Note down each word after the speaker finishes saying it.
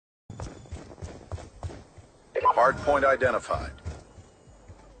Hardpoint identified.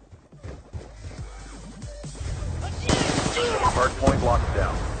 Hardpoint locked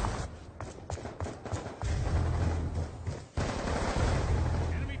down.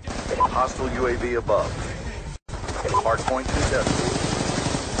 Hostile UAV above. Hardpoint contested.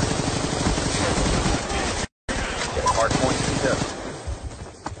 Hardpoint contested.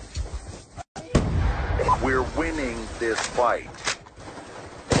 We're winning this fight.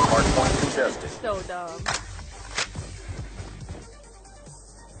 Hardpoint contested. So dumb.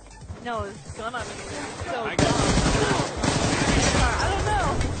 No, it's gun on me. It's so dumb. I don't know.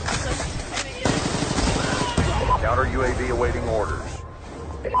 Counter UAV awaiting orders.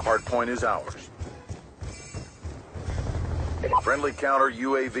 Hardpoint is ours. Friendly counter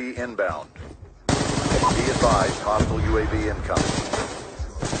UAV inbound. Be advised, hostile UAV incoming.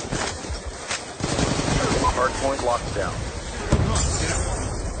 Hardpoint locked down.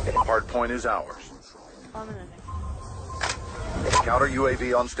 Hardpoint is ours. Counter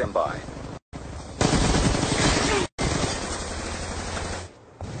UAV on standby.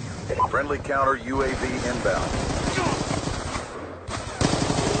 Friendly counter UAV inbound.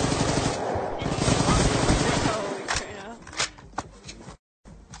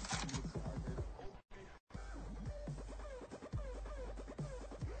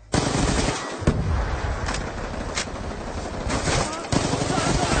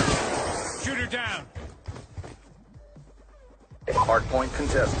 Down. Hardpoint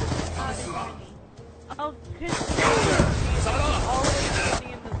contested. Oh, good. Oh,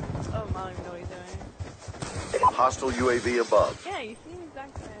 I don't even know what he's doing. Hostile UAV above. Yeah, you see the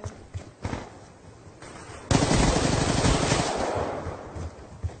exact same.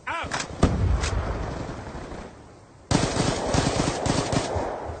 Out.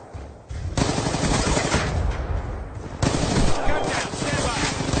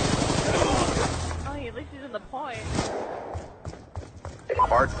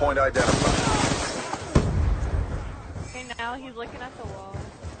 Hardpoint identified. Okay, now he's looking at the wall.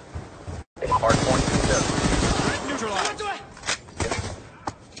 Hardpoint contested. Neutralized.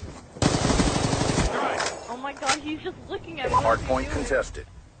 Oh my god, he's just looking at me. Hardpoint contested.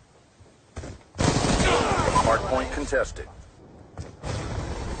 Hardpoint contested.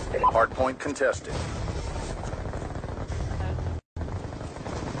 Hardpoint contested.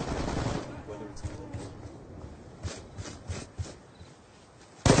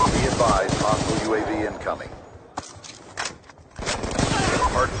 Advised, hostile UAV incoming.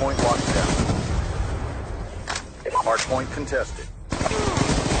 Hardpoint locked down. Hardpoint contested.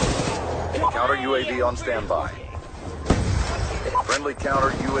 Counter UAV on standby. Friendly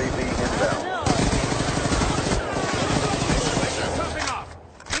counter UAV inbound.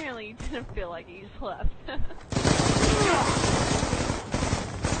 Apparently you didn't feel like he just left.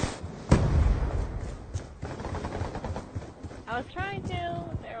 I was trying to.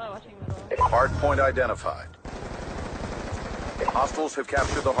 They were like watching middle. Hardpoint identified. Hostiles have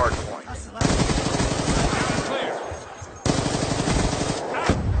captured the hardpoint. Clear.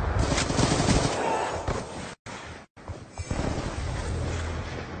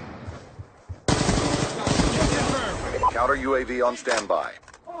 Counter UAV on standby.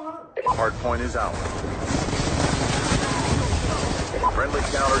 Hardpoint is out. Friendly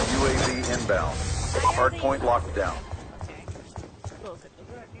counter UAV inbound. Hardpoint locked down.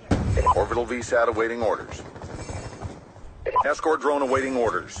 Orbital VSAT awaiting orders. Escort drone awaiting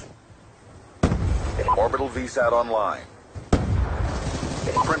orders. Orbital VSAT online.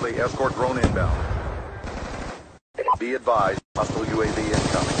 Friendly escort drone inbound. Be advised, hostile UAV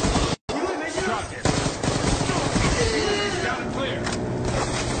incoming. Down and clear.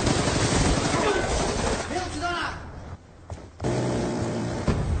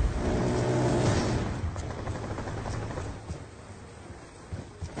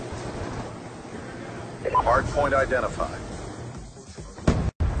 Hardpoint identified.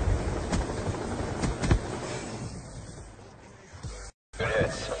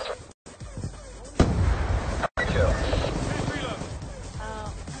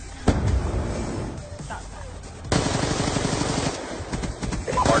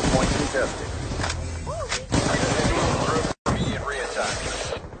 Hardpoint contested. Immediate reattack.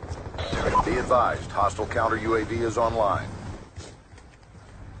 Be advised, hostile counter UAV is online.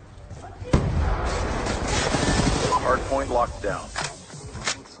 Hardpoint locked down.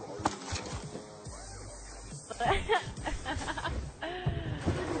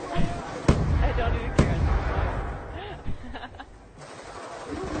 I don't even care at this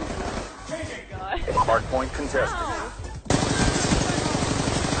point. God. Hardpoint contested.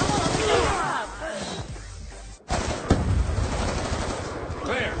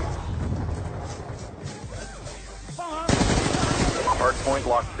 Clear. Hardpoint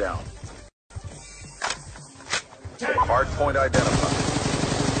locked down. Hardpoint identified.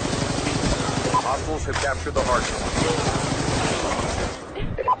 Hostiles have captured the hardpoint.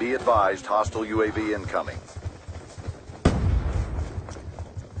 Be advised, hostile UAV incoming.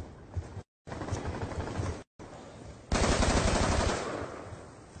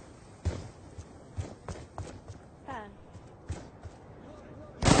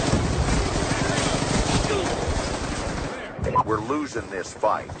 We're losing this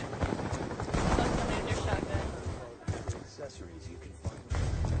fight.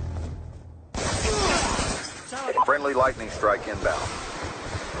 Friendly lightning strike inbound.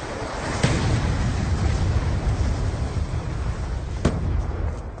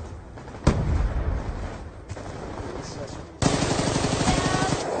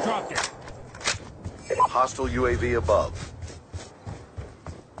 Dropped it. Hostile UAV above.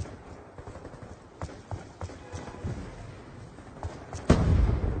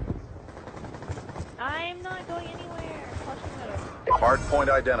 I'm not going anywhere. Hardpoint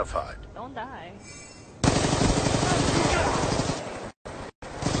identified. Don't die.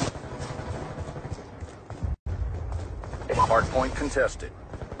 Hardpoint contested.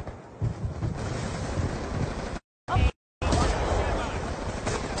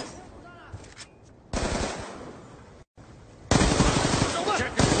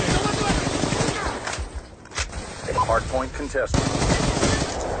 Hardpoint contested.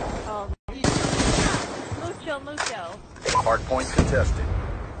 Oh. Mucho. Hardpoint contested.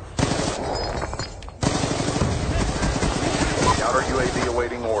 Counter UAV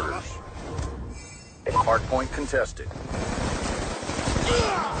awaiting orders. Hardpoint contested.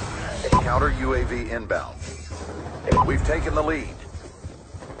 Counter UAV inbound. We've taken the lead.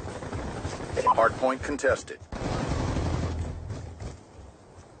 Hardpoint contested.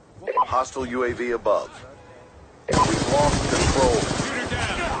 Hostile UAV above. We've lost control. Shoot her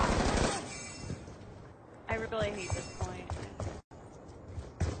down. I really hate this point.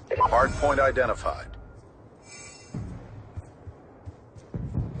 Hardpoint identified.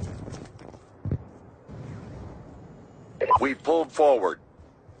 We've pulled forward.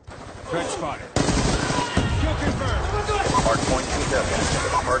 Threat spotted. Kill confirmed. Hardpoint contested.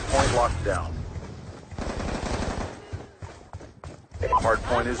 Hardpoint locked down.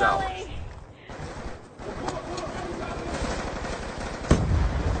 Hardpoint is ours.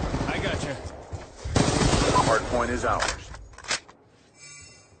 I got you. Hardpoint is ours.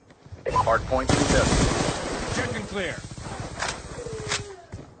 Hardpoint contested. Check and clear.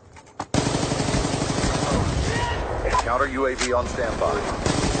 Counter UAV on standby.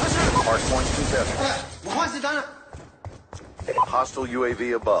 Hardpoint contested. Hostile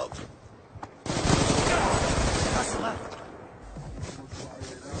UAV above.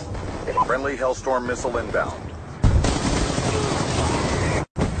 Friendly Hellstorm missile inbound.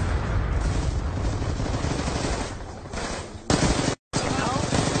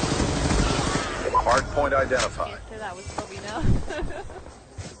 Hardpoint identified. So that was Kobe now.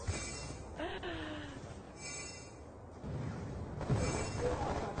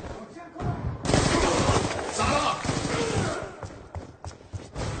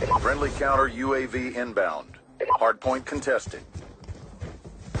 Friendly counter UAV inbound. Hardpoint contested.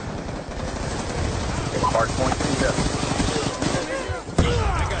 Hardpoint contested.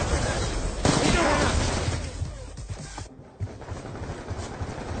 I got you.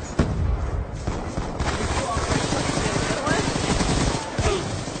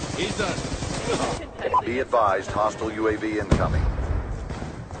 He's done. Be advised, hostile UAV incoming.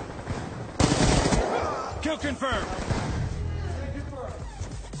 Kill confirmed.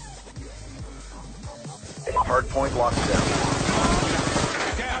 Hardpoint locked down.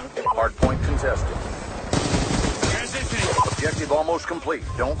 Down. Hardpoint contested. Transitioning. Objective almost complete.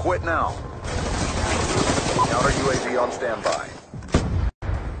 Don't quit now. Counter UAV on standby.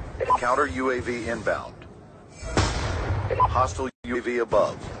 Counter UAV inbound. Hostile UAV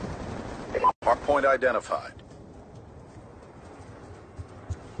above. Hardpoint identified.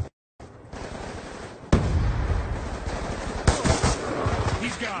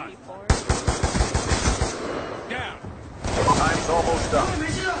 He's gone. Down. Time's almost up.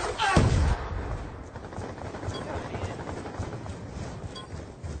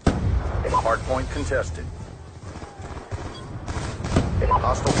 Hardpoint contested.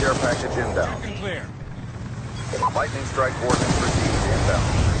 Hostile care package inbound. Check and clear. Lightning strike coordinates received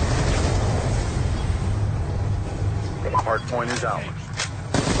inbound. Hardpoint is ours.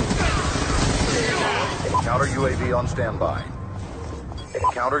 Counter UAV on standby.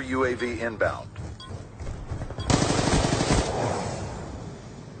 Counter UAV inbound.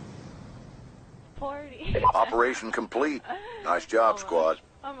 40. Operation complete. Nice job, squad.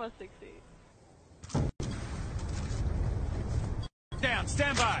 Almost 60. Down,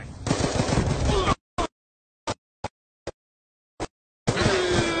 stand by.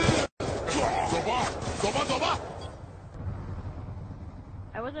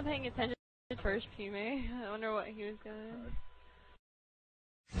 I wasn't paying attention to his first teammate. I wonder what he was doing.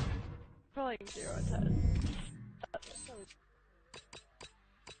 For like 0 attacks.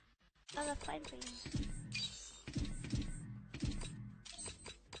 Oh, that's fine thing.